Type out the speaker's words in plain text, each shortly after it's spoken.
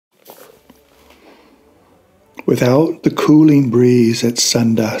Without the cooling breeze at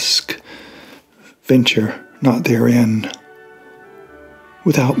sun-dusk, venture not therein.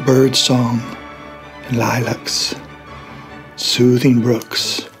 Without birdsong and lilacs, soothing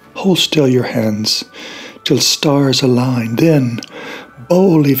brooks, hold still your hands till stars align, then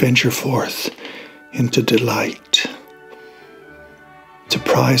boldly venture forth into delight. To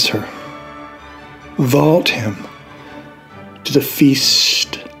prize her, vault him to the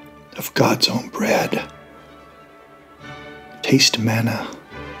feast of God's own bread. Taste manna,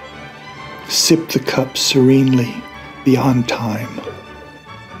 sip the cup serenely beyond time.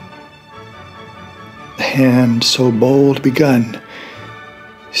 The hand so bold begun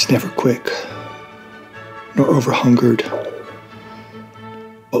is never quick, nor overhungered,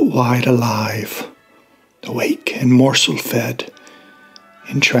 but wide alive, awake and morsel-fed,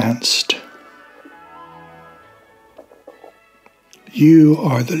 entranced. You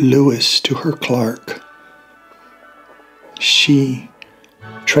are the Lewis to her Clark. She,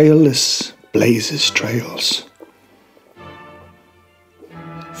 trailless, blazes trails.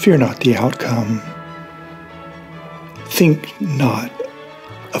 Fear not the outcome. Think not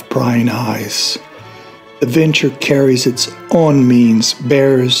of prying eyes. The venture carries its own means,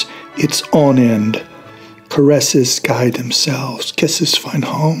 bears its own end. Caresses guide themselves, kisses find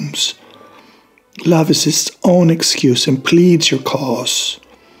homes. Love is its own excuse and pleads your cause.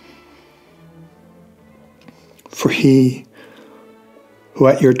 For he who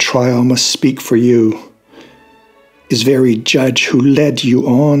at your trial must speak for you is very judge who led you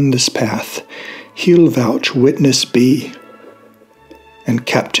on this path. He'll vouch witness be and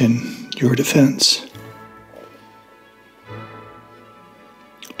captain your defense.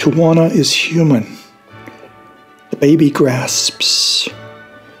 Tawana is human. The baby grasps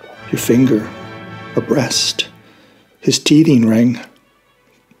your finger or breast, his teething ring.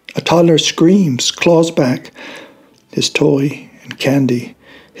 A toddler screams, claws back his toy and candy,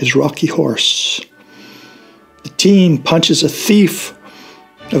 his rocky horse. The teen punches a thief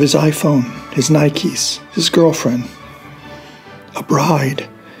of his iPhone, his Nikes, his girlfriend. A bride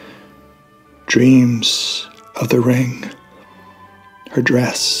dreams of the ring, her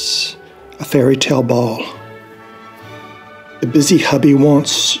dress, a fairy tale ball. The busy hubby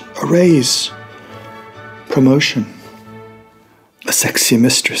wants a raise, promotion, a sexy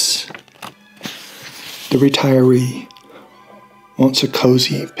mistress. The retiree wants a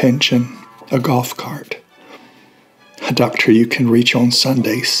cozy pension, a golf cart, a doctor you can reach on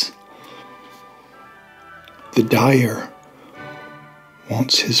Sundays. The dyer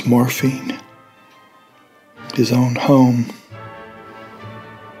wants his morphine, his own home,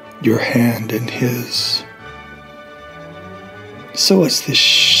 your hand in his. So what's this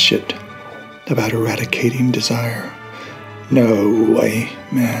shit about eradicating desire? No way,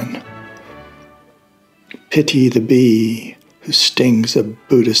 man. Pity the bee who stings a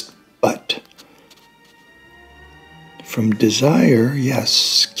Buddhist butt. From desire, yes,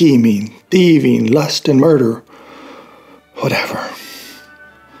 scheming, thieving, lust, and murder, whatever.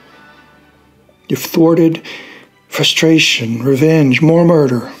 You've thwarted frustration, revenge, more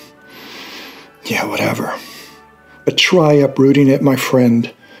murder. Yeah, whatever. But try uprooting it, my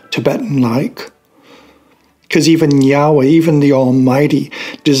friend, Tibetan-like. 'Cause even Yahweh, even the Almighty,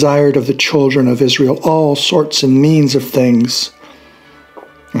 desired of the children of Israel all sorts and means of things.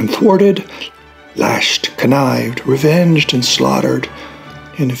 And thwarted, lashed, connived, revenged, and slaughtered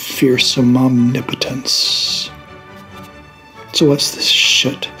in a fearsome omnipotence. So what's this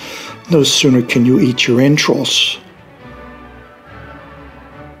shit? No sooner can you eat your entrails.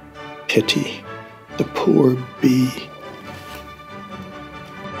 Pity the poor bee.